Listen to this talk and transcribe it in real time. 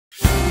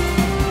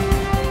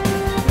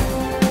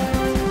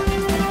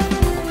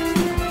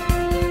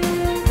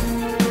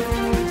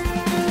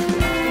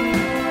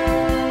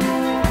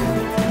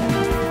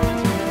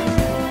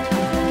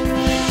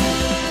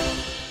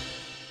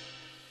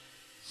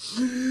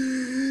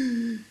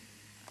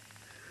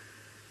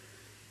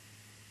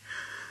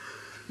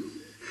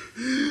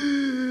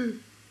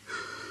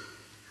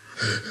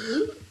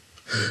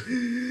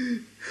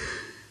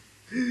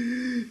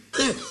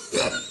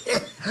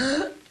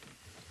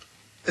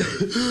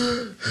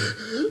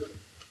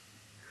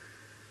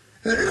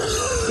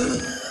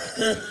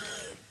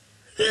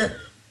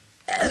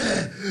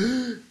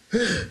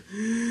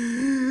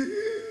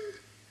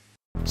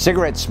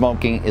Cigarette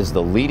smoking is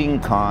the leading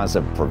cause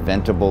of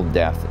preventable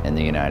death in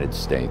the United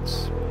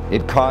States.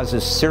 It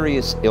causes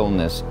serious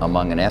illness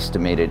among an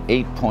estimated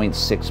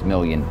 8.6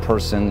 million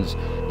persons.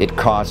 It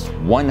costs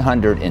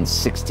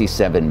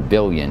 $167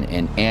 billion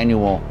in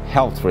annual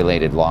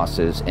health-related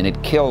losses, and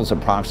it kills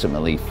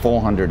approximately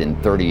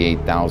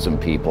 438,000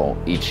 people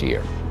each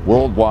year.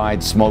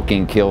 Worldwide,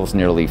 smoking kills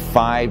nearly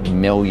 5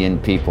 million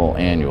people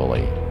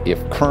annually.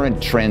 If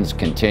current trends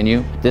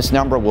continue, this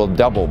number will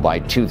double by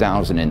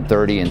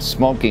 2030, and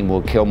smoking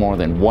will kill more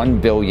than 1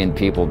 billion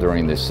people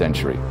during this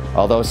century.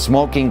 Although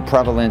smoking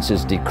prevalence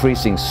is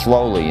decreasing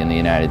slowly in the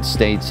United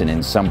States and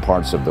in some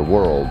parts of the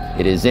world,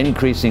 it is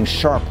increasing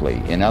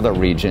sharply in other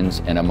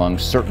regions and among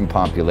certain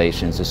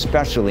populations,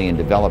 especially in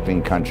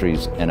developing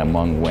countries and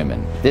among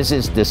women. This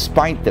is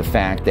despite the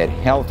fact that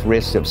health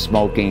risks of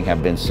smoking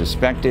have been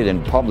suspected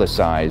and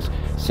publicized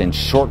since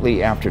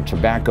shortly after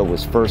tobacco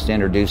was first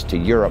introduced to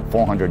Europe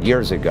 400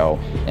 years ago,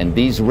 and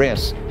these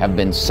risks have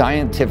been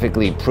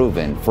scientifically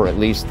proven for at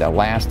least the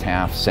last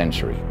half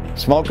century.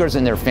 Smokers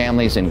and their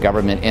families and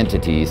government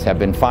entities have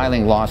been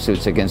filing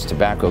lawsuits against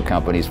tobacco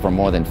companies for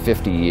more than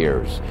 50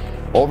 years.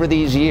 Over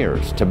these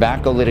years,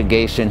 tobacco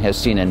litigation has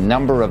seen a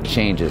number of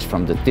changes,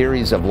 from the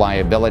theories of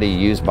liability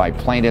used by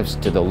plaintiffs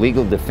to the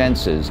legal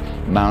defenses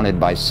mounted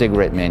by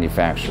cigarette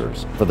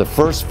manufacturers. For the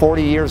first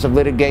 40 years of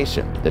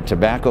litigation, the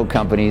tobacco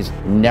companies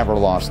never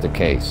lost a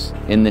case.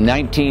 In the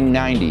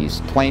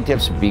 1990s,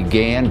 plaintiffs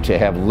began to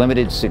have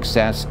limited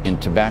success in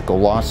tobacco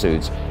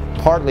lawsuits,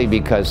 partly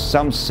because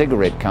some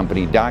cigarette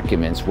company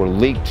documents were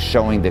leaked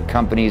showing that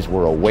companies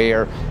were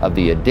aware of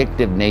the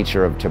addictive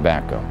nature of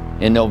tobacco.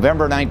 In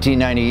November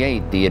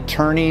 1998, the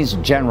attorneys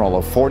general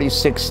of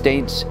 46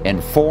 states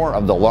and 4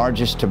 of the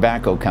largest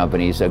tobacco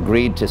companies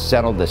agreed to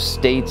settle the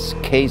states'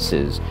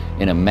 cases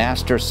in a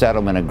master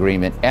settlement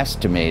agreement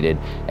estimated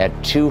at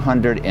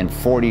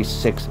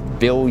 $246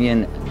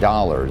 billion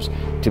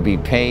to be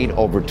paid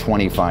over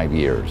 25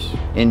 years.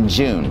 In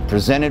June,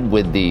 presented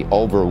with the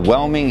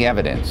overwhelming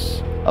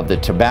evidence of the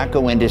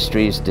tobacco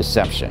industry's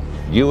deception,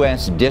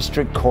 U.S.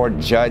 District Court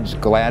Judge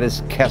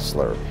Judge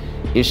Kessler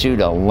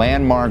issued a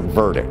landmark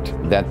verdict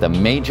that the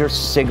major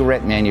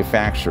cigarette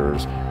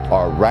manufacturers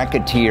are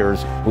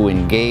racketeers who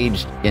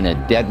engaged in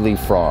a deadly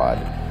fraud.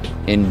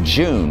 In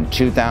June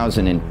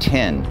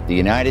 2010, the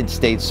United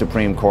States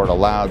Supreme Court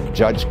allowed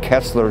Judge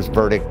Kessler's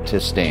verdict to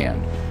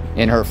stand.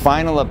 In her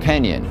final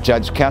opinion,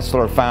 Judge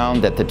Kessler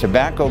found that the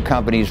tobacco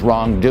companies'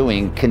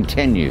 wrongdoing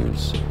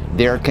continues.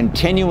 Their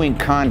continuing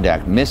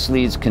conduct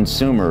misleads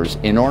consumers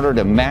in order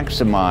to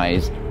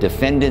maximize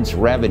defendants'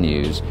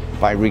 revenues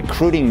by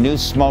recruiting new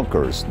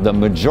smokers, the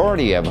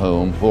majority of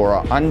whom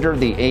are under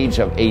the age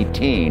of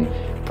 18,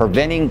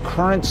 preventing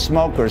current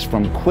smokers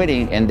from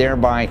quitting and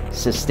thereby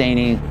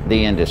sustaining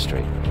the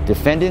industry.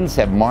 Defendants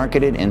have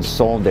marketed and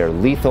sold their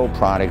lethal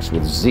products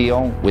with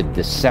zeal, with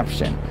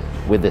deception,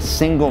 with a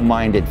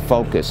single-minded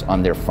focus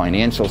on their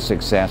financial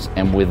success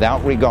and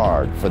without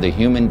regard for the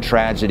human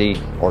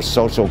tragedy or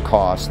social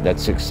cost that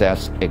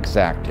success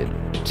exacted.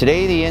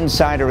 Today, the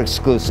Insider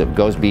Exclusive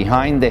goes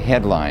behind the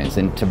headlines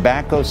in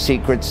Tobacco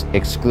Secrets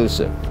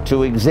Exclusive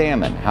to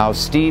examine how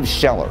Steve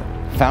Scheller,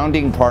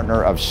 founding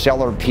partner of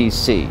Scheller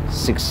PC,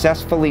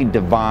 successfully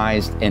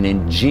devised an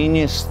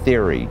ingenious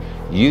theory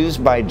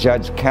used by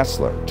Judge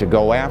Kessler to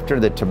go after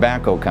the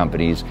tobacco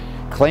companies,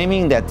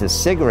 claiming that the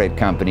cigarette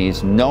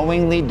companies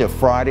knowingly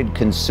defrauded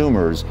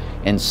consumers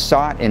and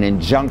sought an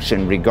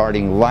injunction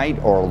regarding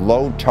light or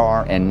low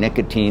tar and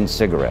nicotine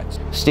cigarettes.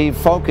 Steve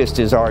focused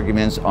his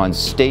arguments on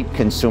state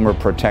consumer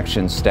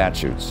protection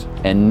statutes,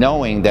 and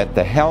knowing that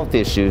the health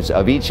issues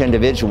of each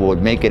individual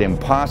would make it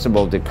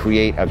impossible to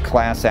create a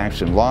class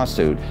action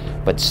lawsuit,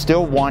 but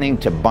still wanting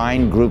to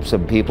bind groups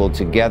of people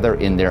together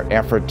in their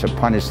effort to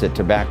punish the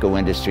tobacco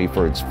industry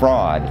for its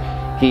fraud,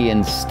 he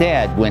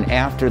instead went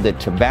after the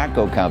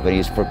tobacco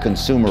companies for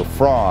consumer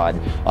fraud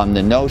on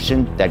the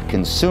notion that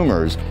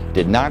consumers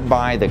did not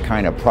buy the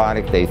kind of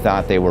product they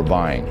thought they were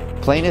buying.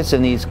 Plaintiffs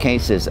in these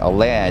cases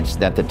alleged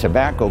that the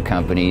tobacco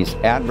companies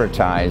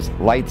advertised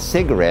light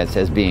cigarettes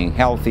as being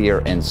healthier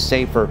and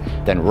safer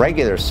than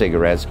regular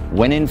cigarettes,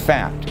 when in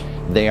fact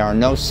they are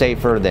no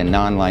safer than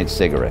non-light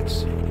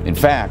cigarettes. In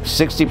fact,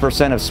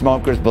 60% of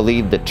smokers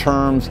believe the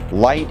terms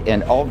light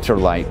and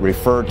ultralight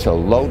refer to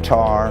low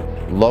tar,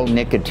 low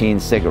nicotine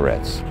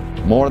cigarettes.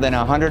 More than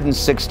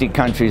 160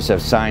 countries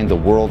have signed the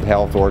World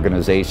Health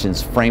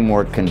Organization's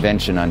Framework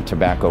Convention on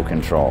Tobacco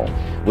Control,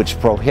 which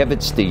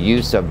prohibits the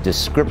use of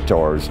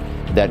descriptors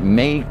that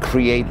may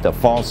create the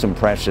false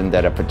impression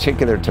that a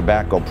particular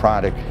tobacco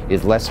product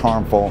is less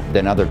harmful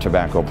than other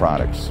tobacco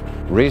products.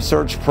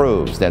 Research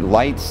proves that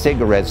light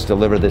cigarettes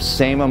deliver the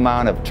same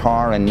amount of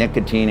tar and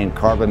nicotine and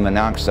carbon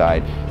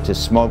monoxide to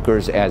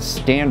smokers as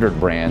standard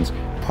brands,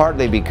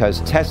 partly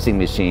because testing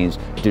machines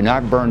do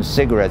not burn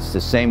cigarettes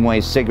the same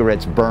way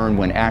cigarettes burn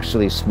when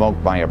actually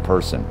smoked by a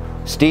person.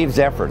 Steve's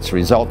efforts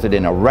resulted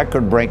in a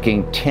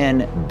record-breaking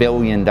 $10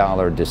 billion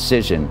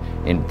decision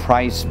in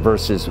Price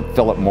versus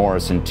Philip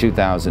Morris in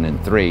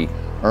 2003,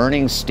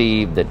 earning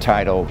Steve the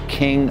title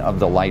King of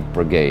the Light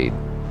Brigade.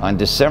 On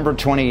December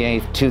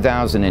 28,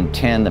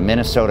 2010, the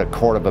Minnesota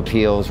Court of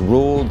Appeals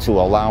ruled to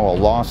allow a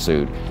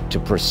lawsuit to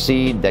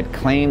proceed that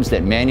claims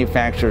that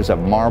manufacturers of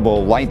Marlboro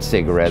light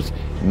cigarettes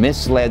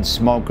misled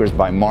smokers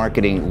by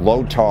marketing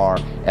low tar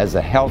as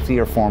a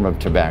healthier form of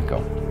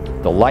tobacco.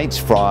 The lights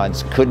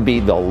frauds could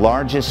be the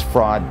largest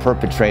fraud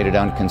perpetrated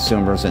on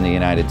consumers in the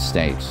United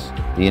States.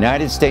 The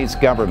United States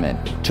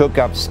government took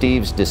up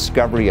Steve's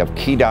discovery of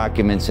key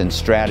documents and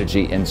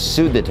strategy and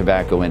sued the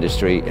tobacco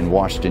industry in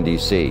Washington,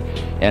 D.C.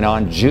 And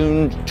on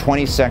June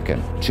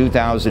 22,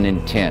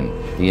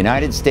 2010, the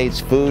United States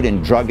Food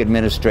and Drug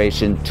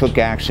Administration took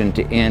action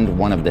to end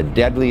one of the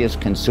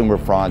deadliest consumer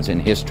frauds in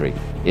history.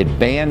 It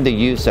banned the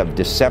use of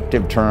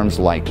deceptive terms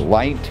like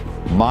light,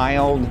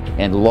 mild,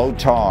 and low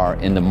tar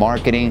in the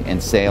marketing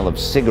and sale of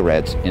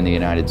cigarettes in the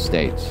United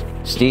States.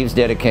 Steve's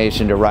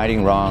dedication to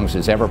righting wrongs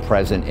is ever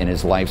present in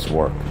his life's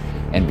work,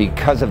 and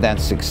because of that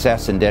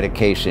success and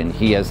dedication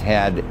he has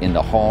had in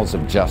the halls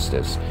of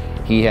justice,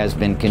 he has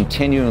been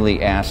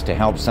continually asked to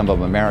help some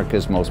of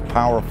America's most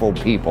powerful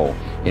people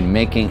in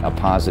making a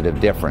positive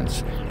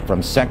difference,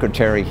 from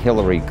Secretary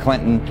Hillary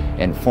Clinton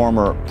and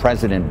former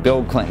President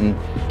Bill Clinton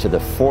to the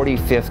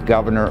 45th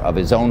governor of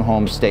his own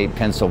home state,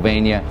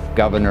 Pennsylvania,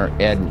 Governor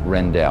Ed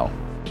Rendell.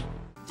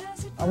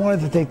 I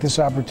wanted to take this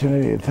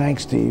opportunity to thank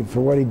Steve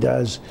for what he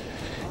does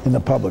in the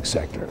public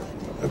sector.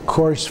 Of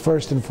course,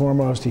 first and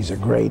foremost, he's a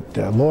great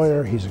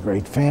lawyer, he's a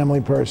great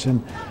family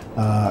person,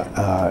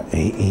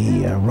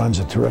 he runs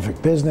a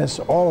terrific business,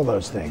 all of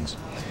those things.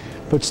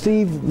 But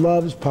Steve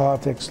loves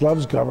politics,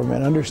 loves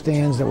government,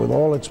 understands that with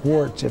all its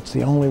warts, it's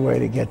the only way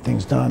to get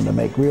things done, to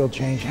make real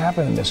change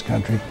happen in this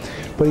country.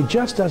 But he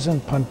just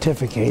doesn't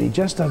pontificate, he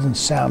just doesn't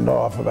sound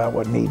off about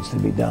what needs to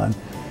be done.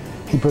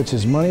 He puts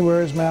his money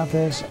where his mouth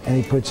is,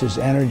 and he puts his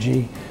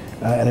energy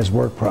and his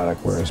work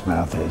product where his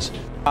mouth is.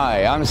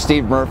 Hi, I'm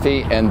Steve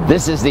Murphy, and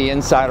this is the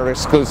Insider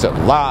Exclusive,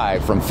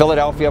 live from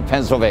Philadelphia,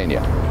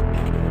 Pennsylvania.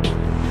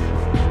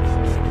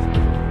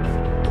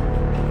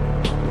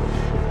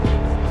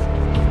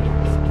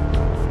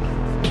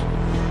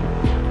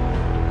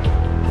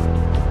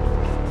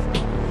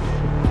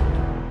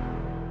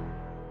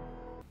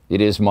 It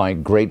is my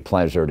great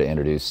pleasure to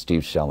introduce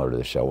Steve Scheller to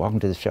the show.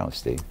 Welcome to the show,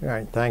 Steve. All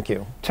right, thank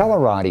you. Tell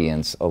our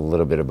audience a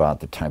little bit about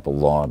the type of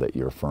law that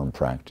your firm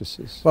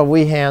practices. Well,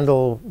 we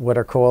handle what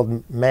are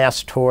called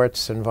mass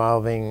torts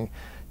involving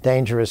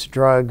dangerous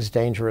drugs,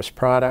 dangerous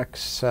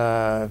products,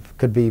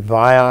 could be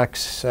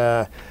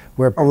Vioxx,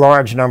 where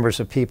large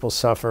numbers of people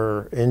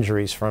suffer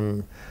injuries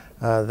from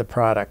the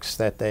products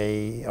that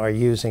they are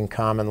using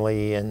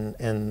commonly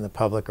in the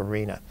public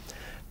arena.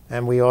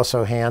 And we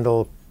also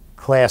handle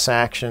class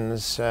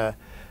actions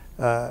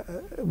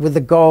with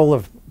the goal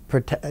of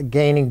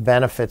gaining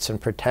benefits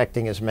and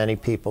protecting as many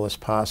people as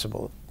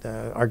possible.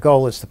 Our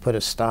goal is to put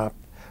a stop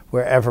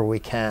wherever we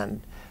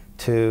can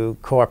to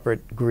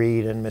corporate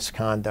greed and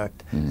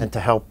misconduct, and to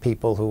help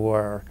people who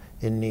are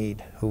in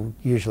need, who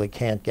usually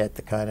can't get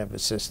the kind of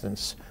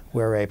assistance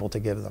we're able to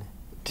give them.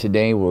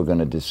 Today we're going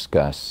to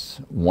discuss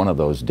one of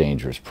those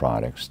dangerous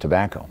products,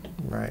 tobacco.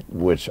 Right.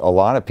 Which a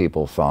lot of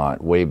people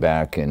thought way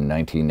back in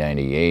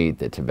 1998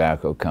 that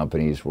tobacco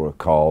companies were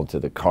called to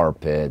the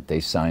carpet. They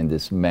signed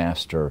this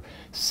master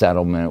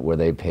settlement where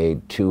they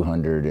paid they're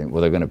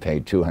going to pay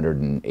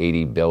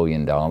 $280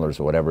 billion or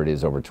whatever it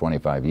is over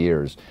 25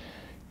 years.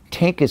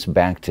 Take us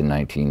back to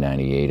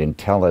 1998 and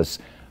tell us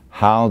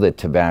how the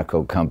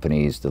tobacco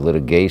companies, the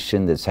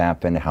litigation that's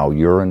happened, how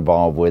you're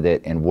involved with it,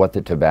 and what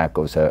the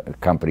tobacco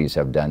companies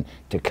have done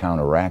to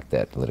counteract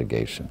that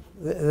litigation.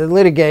 The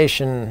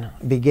litigation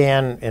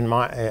began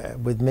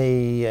with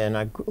me and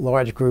a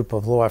large group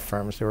of law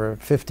firms. There were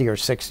 50 or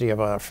 60 of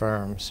our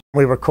firms.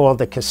 We were called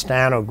the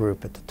Castano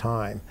Group at the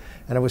time,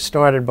 and it was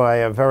started by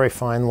a very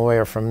fine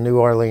lawyer from New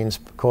Orleans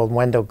called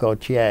Wendell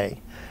Gauthier,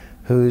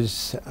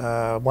 whose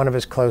one of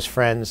his close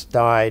friends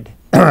died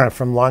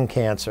from lung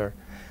cancer.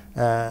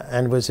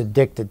 And was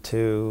addicted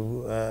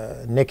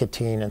to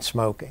nicotine and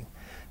smoking.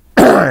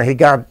 We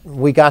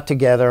got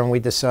together and we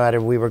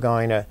decided we were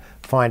going to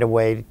find a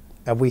way,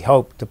 we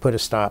hoped, to put a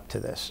stop to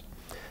this.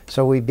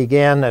 So we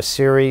began a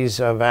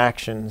series of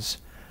actions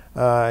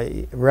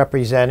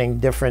representing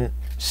different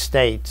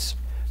states,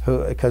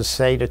 because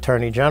state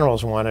attorney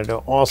generals wanted to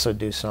also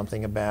do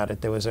something about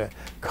it. There was a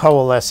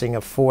coalescing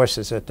of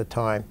forces at the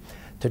time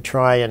to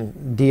try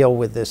and deal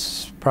with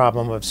this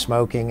problem of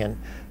smoking and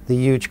the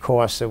huge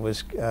costs that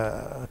was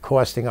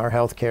costing our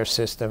healthcare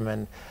system,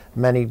 and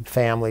many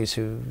families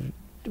who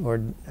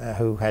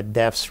had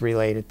deaths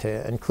related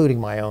to, including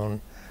my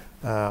own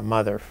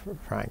mother,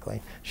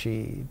 frankly.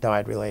 She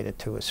died related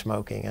to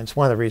smoking. And it's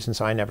one of the reasons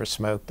I never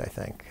smoked, I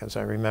think, because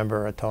I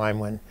remember a time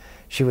when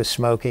she was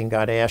smoking,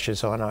 got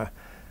ashes on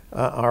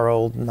our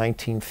old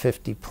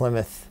 1950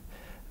 Plymouth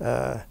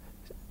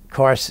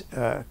car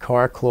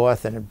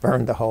cloth, and it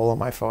burned the hole, and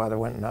my father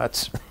went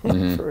nuts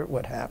for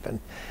what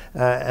happened.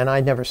 And I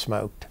never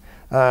smoked.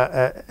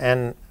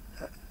 and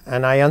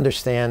I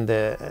understand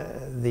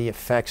the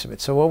effects of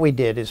it. So what we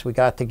did is we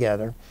got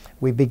together,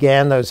 we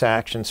began those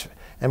actions,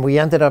 and we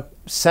ended up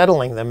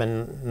settling them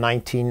in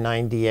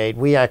 1998.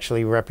 We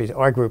actually,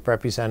 our group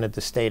represented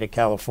the state of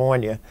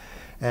California,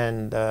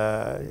 and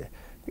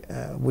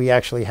we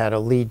actually had a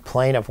lead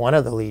plaintiff. One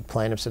of the lead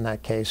plaintiffs in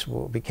that case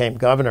became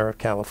governor of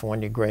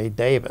California, Gray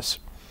Davis.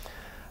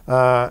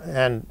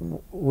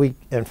 And we,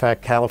 in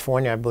fact,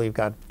 California, I believe,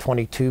 got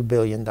 $22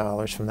 billion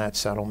from that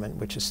settlement,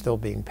 which is still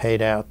being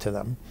paid out to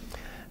them.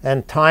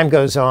 And time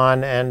goes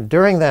on, and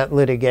during that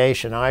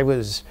litigation, I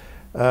was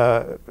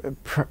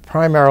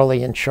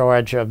primarily in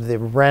charge of the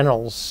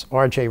Reynolds,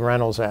 R.J.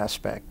 Reynolds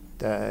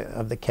aspect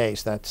of the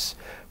case. That's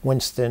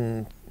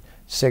Winston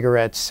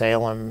Cigarettes,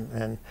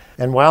 Salem,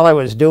 and while I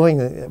was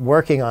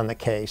working on the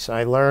case,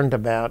 I learned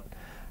about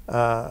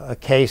a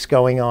case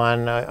going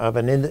on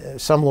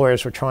of some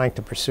lawyers were trying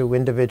to pursue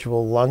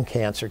individual lung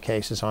cancer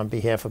cases on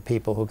behalf of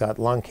people who got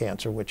lung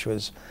cancer, which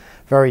was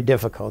very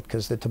difficult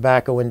because the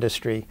tobacco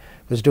industry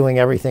was doing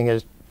everything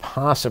as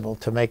possible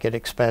to make it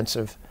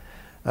expensive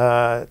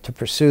to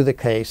pursue the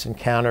case and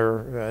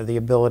counter the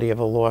ability of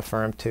a law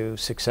firm to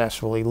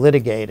successfully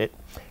litigate it.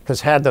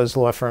 Because had those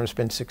law firms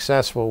been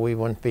successful, we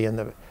wouldn't be in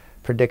the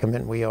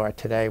predicament we are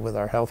today with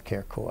our health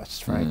care costs,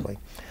 frankly.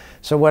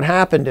 So what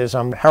happened is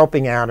I'm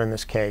helping out in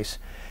this case,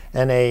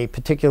 and a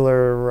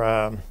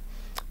particular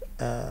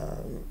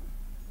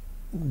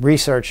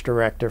research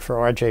director for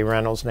R.J.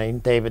 Reynolds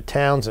named David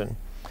Townsend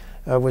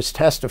was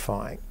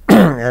testifying,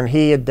 and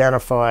he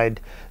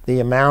identified the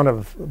amount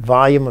of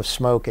volume of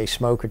smoke a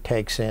smoker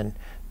takes in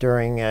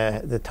during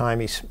the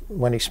time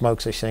when he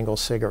smokes a single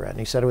cigarette. And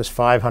he said it was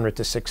 500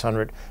 to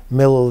 600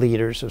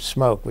 milliliters of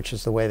smoke, which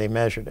is the way they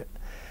measured it.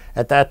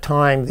 At that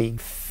time, the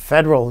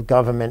federal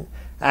government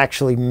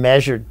actually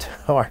measured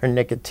tar and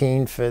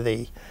nicotine for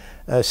the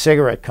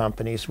cigarette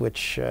companies,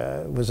 which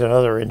was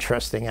another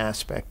interesting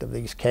aspect of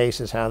these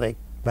cases, how they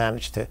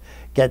managed to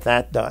get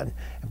that done.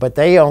 But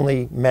they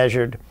only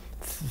measured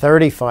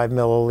 35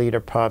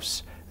 milliliter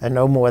puffs and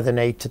no more than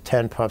 8 to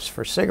 10 puffs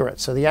for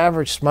cigarettes. So the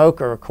average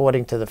smoker,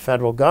 according to the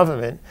federal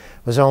government,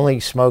 was only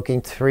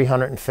smoking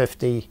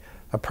 350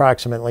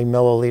 approximately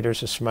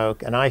milliliters of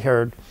smoke. And I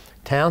heard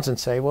Townsend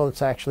say, well,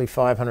 it's actually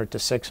 500 to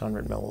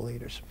 600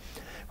 milliliters,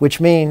 which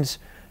means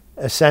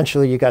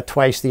essentially you got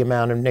twice the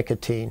amount of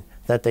nicotine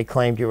that they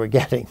claimed you were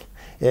getting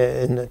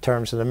in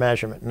terms of the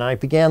measurement. And I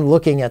began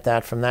looking at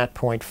that from that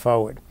point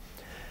forward.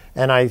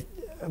 And I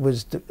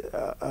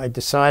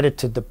decided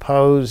to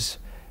depose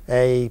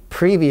a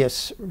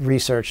previous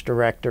research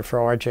director for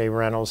R.J.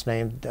 Reynolds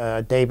named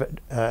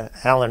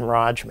Alan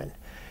Rodgman.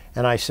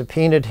 And I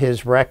subpoenaed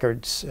his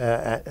records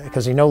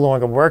because he no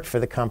longer worked for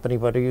the company,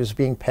 but he was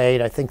being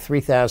paid, I think,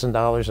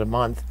 $3,000 a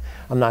month.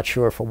 I'm not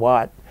sure for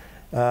what.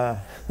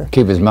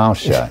 Keep his mouth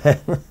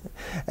shut.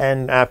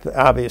 And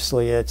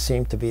obviously it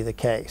seemed to be the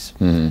case.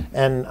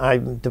 And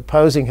I'm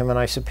deposing him, and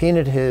I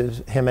subpoenaed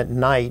him at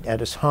night at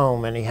his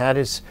home, and he had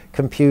his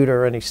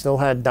computer and he still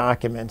had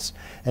documents,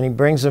 and he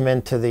brings them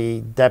into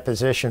the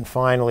deposition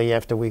finally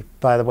after we,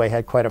 by the way,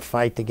 had quite a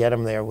fight to get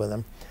him there with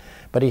him.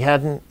 But he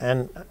hadn't,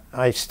 and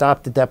I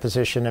stopped the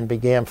deposition and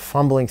began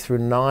fumbling through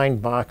 9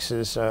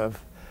 boxes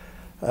of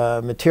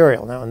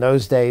material. Now in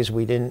those days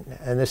we didn't,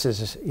 and this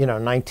is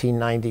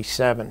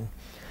 1997,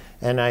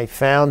 and I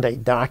found a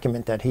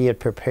document that he had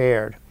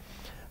prepared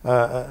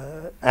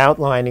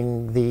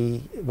outlining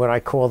what I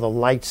call the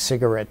light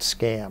cigarette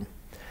scam,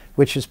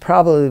 which is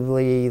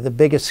probably the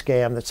biggest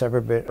scam that's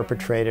ever been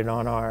perpetrated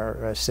on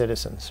our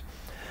citizens.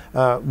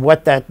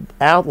 What that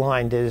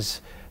outlined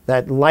is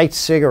that light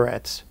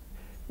cigarettes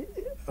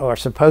are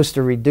supposed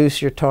to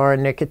reduce your tar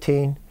and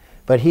nicotine,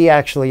 but he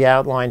actually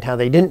outlined how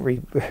they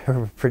didn't.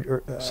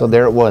 So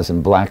there it was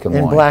in black and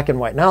white. In black and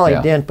white. Not only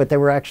didn't, but they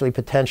were actually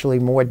potentially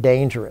more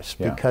dangerous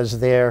because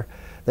the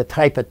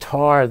type of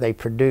tar they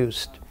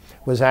produced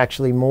was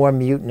actually more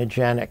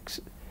mutagenic.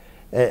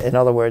 In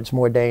other words,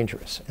 more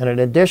dangerous. And in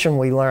addition,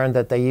 we learned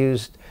that they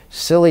used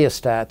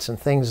ciliostats and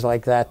things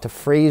like that to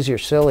freeze your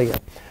cilia,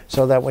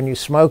 so that when you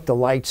smoked a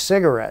light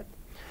cigarette,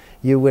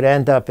 you would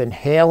end up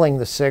inhaling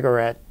the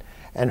cigarette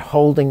and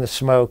holding the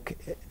smoke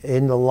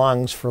in the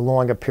lungs for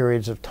longer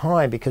periods of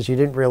time, because you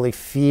didn't really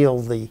feel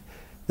the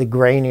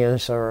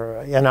graininess,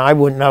 and I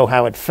wouldn't know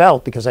how it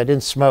felt because I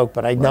didn't smoke,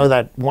 but I know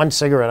that one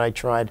cigarette I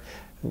tried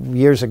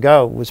years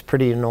ago was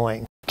pretty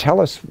annoying.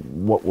 Tell us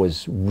what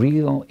was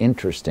real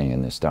interesting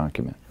in this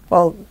document.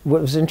 Well,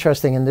 what was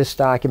interesting in this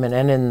document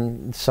and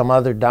in some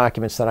other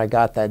documents that I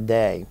got that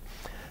day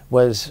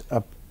was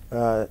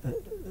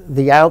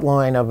the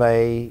outline of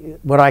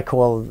what I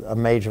call a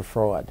major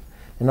fraud.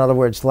 In other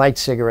words, light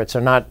cigarettes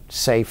are not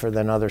safer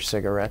than other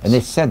cigarettes. And they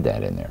said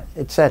that in there.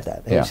 It said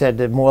that. He said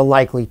they're more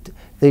likely,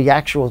 the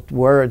actual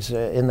words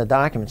in the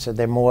document said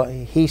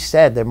he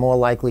said they're more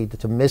likely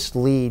to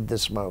mislead the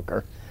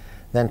smoker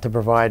than to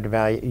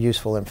provide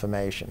useful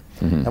information.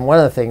 And one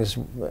of the things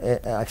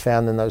I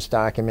found in those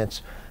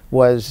documents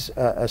was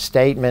a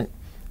statement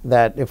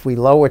that if we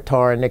lower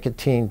tar and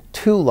nicotine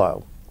too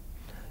low,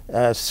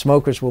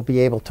 smokers will be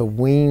able to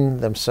wean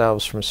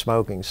themselves from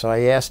smoking. So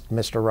I asked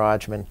Mr.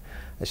 Rodgman,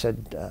 I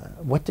said,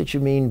 what did you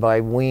mean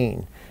by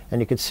wean? And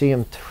you could see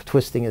him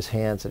twisting his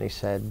hands, and he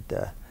said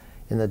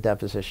in the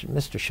deposition,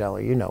 Mr.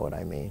 Scheller, you know what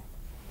I mean.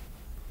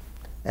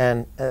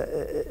 And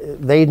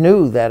they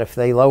knew that if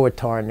they lowered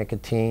tar and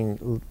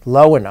nicotine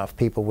low enough,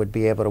 people would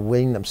be able to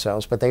wean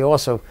themselves. But they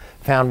also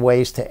found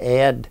ways to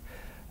add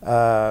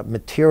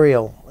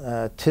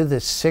material to the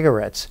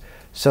cigarettes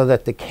so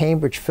that the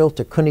Cambridge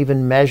filter couldn't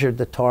even measure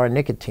the tar and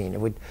nicotine. It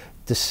would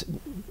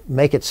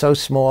make it so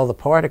small, the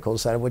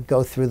particles, that it would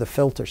go through the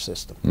filter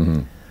system.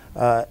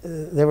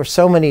 Mm-hmm. There were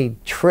so many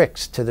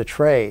tricks to the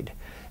trade.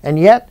 And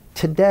yet,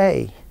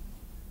 today,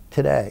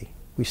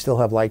 we still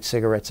have light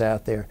cigarettes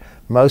out there.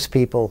 Most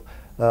people,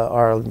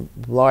 or a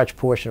large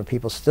portion of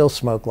people, still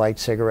smoke light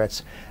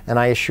cigarettes. And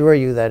I assure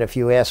you that if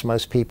you ask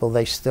most people,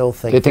 they still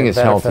think it's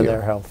better healthier for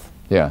their health.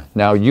 Yeah.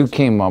 Now, you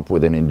came up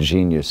with an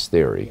ingenious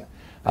theory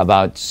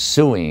about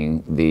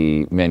suing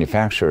the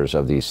manufacturers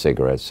of these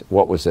cigarettes.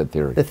 What was that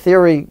theory? The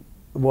theory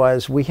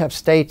was we have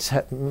states,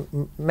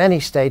 many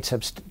states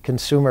have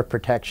consumer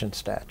protection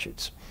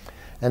statutes.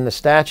 And the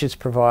statutes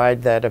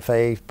provide that if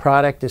a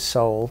product is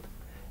sold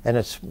and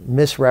it's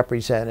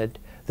misrepresented,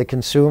 the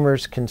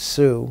consumers can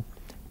sue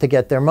to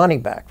get their money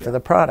back for the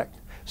product.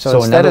 So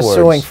instead of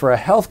suing for a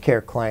health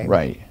care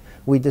claim,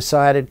 we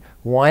decided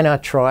why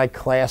not try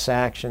class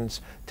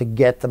actions to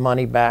get the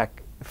money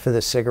back for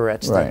the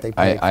cigarettes that they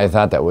paid for. I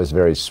thought that was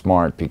very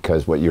smart,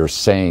 because what you're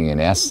saying in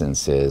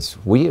essence is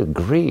we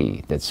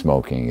agree that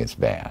smoking is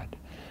bad,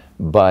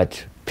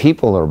 but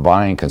people are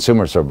buying,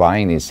 consumers are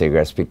buying these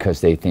cigarettes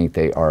because they think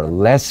they are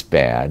less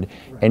bad,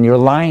 and you're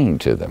lying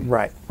to them.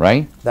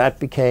 Right? That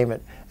became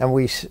it. And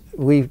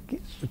we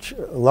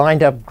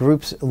lined up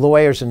groups,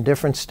 lawyers in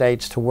different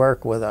states to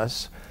work with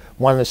us.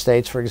 One of the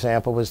states, for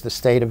example, was the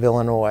state of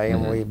Illinois,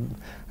 and we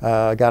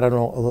got a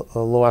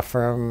law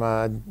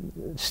firm,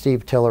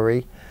 Steve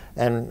Tillery,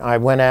 and I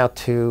went out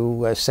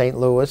to St.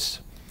 Louis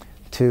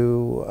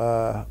to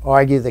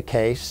argue the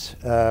case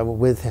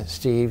with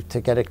Steve to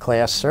get it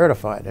class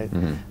certified.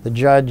 The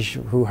judge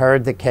who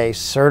heard the case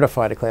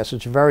certified a class,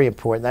 which is very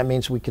important. That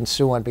means we can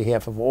sue on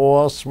behalf of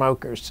all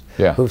smokers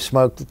who've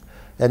smoked.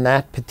 In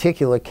that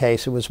particular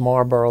case, it was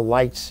Marlboro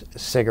Lights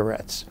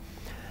cigarettes.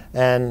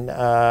 And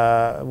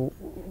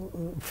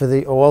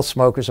for all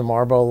smokers of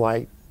Marlboro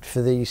Light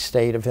for the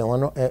state of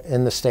Illinois,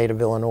 in the state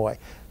of Illinois.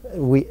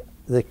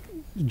 The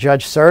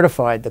judge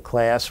certified the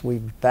class.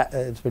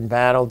 It's been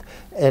battled.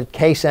 The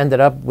case ended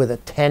up with a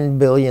 $10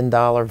 billion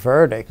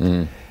verdict,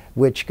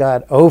 which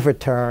got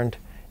overturned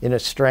in a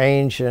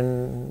strange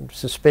and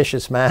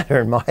suspicious manner,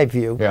 in my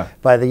view,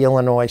 by the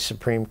Illinois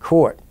Supreme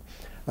Court.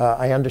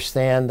 I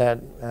understand that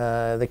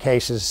the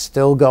case is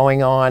still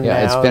going on now.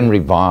 It's been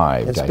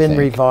revived, It's been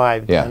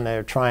revived, and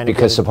they're trying to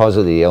because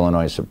supposedly the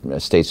Illinois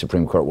State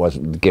Supreme Court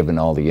wasn't given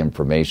all the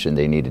information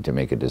they needed to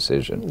make a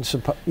decision.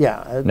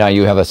 Now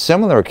you have a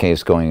similar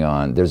case going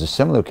on. There's a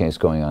similar case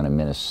going on in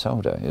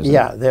Minnesota, isn't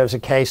there? There's a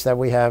case that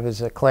we have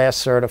as a class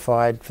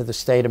certified for the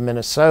state of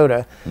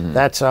Minnesota.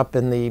 That's up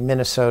in the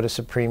Minnesota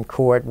Supreme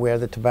Court, where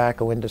the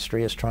tobacco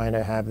industry is trying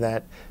to have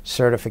that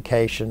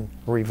certification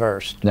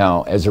reversed.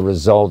 Now, as a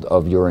result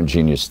of your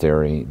ingenious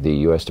theory, the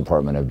U.S.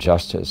 Department of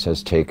Justice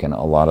has taken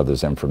a lot of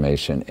this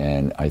information,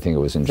 and I think it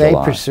was in July.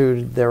 They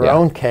pursued their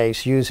own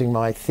case using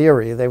my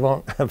theory. They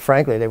won't,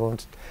 frankly, they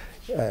won't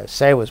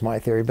say it was my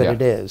theory, but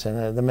it is,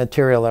 and the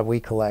material that we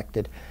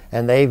collected.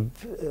 And they've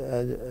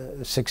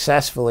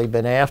successfully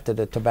been after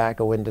the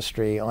tobacco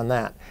industry on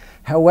that.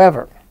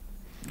 However,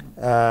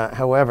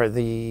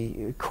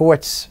 the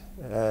courts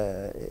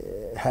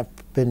have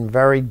been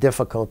very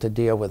difficult to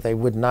deal with. They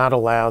would not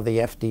allow the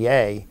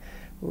FDA.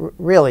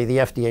 Really, the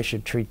FDA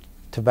should treat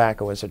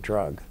tobacco as a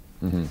drug,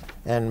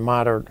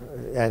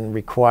 and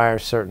require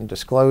certain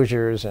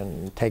disclosures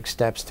and take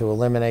steps to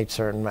eliminate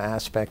certain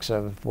aspects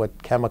of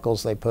what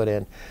chemicals they put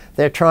in.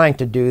 They're trying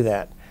to do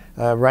that.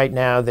 Right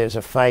now, there's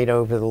a fight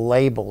over the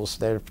labels.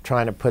 They're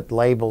trying to put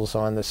labels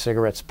on the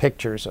cigarettes,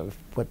 pictures of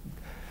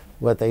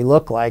what they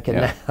look like,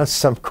 and now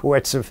some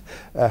courts have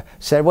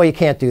said, well, you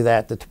can't do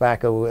that. The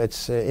tobacco,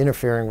 it's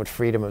interfering with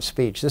freedom of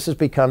speech. This has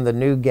become the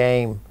new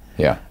game.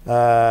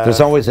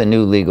 There's always a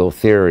new legal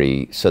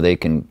theory so they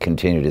can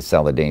continue to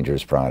sell the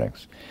dangerous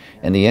products.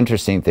 And the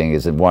interesting thing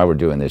is that why we're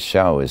doing this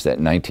show is that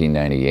in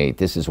 1998,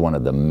 this is one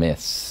of the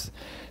myths,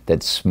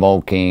 that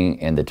smoking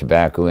and the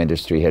tobacco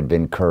industry had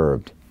been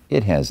curbed.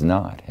 It has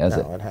not, has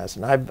it? No, it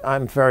hasn't.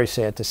 I'm very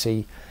sad to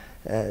see.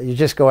 You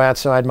just go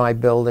outside my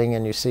building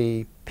and you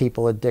see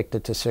people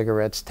addicted to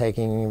cigarettes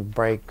taking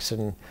breaks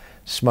and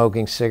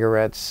smoking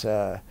cigarettes.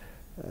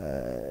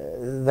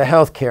 The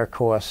health care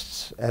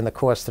costs and the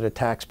cost to the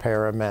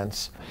taxpayer are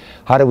immense.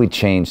 How do we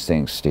change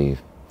things,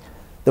 Steve?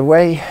 The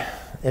way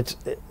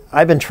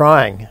I've been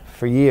trying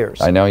for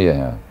years. I know you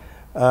have.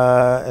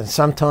 And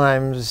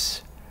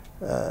sometimes,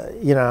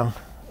 I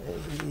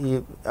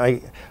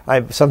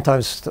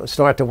sometimes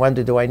start to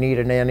wonder, do I need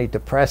an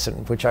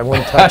antidepressant, which I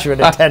wouldn't touch with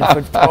a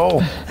 10-foot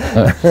pole,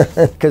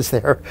 because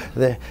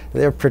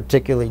they're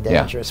particularly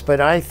dangerous. But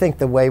I think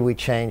the way we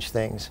change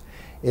things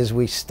is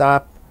we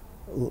stop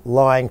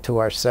lying to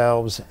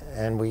ourselves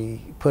and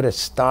we put a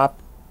stop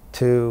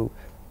to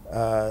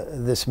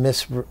these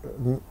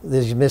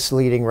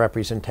misleading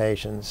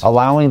representations.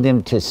 Allowing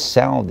them to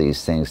sell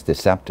these things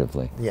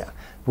deceptively. Yeah.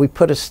 We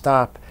put a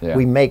stop. Yeah.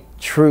 We make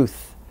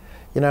truth.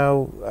 You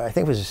know, I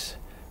think it was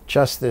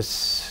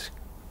Justice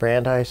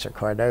Brandeis or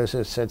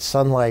Cardozo said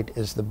sunlight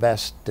is the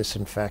best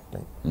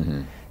disinfectant.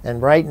 Mm-hmm.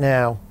 And right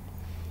now,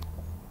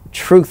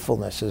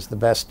 truthfulness is the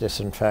best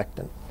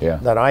disinfectant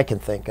that I can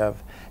think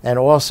of. And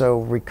also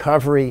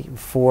recovery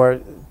for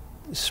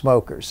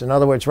smokers. In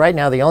other words, right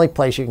now the only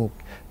place you can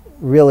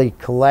really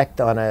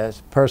collect on a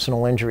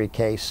personal injury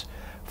case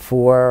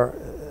for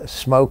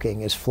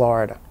smoking is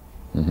Florida.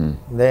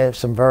 Mm-hmm. They have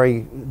some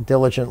very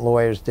diligent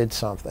lawyers did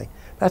something.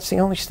 That's the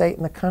only state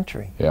in the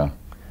country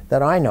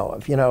that I know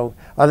of, you know,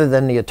 other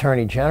than the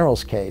Attorney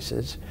General's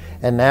cases.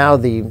 And now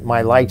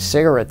my light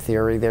cigarette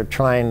theory, they're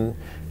trying,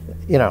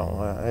 you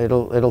know,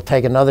 it'll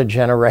take another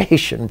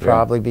generation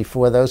probably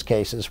before those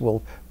cases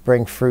will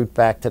bring fruit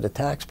back to the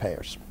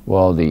taxpayers.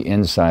 Well, the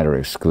Insider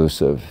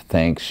Exclusive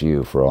thanks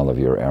you for all of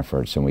your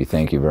efforts, and we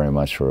thank you very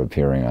much for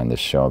appearing on this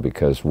show,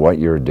 because what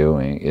you're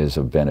doing is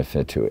of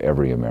benefit to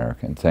every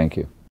American. Thank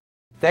you.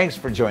 Thanks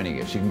for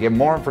joining us. You can get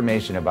more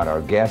information about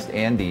our guest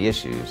and the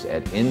issues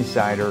at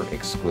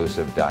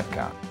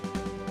insiderexclusive.com.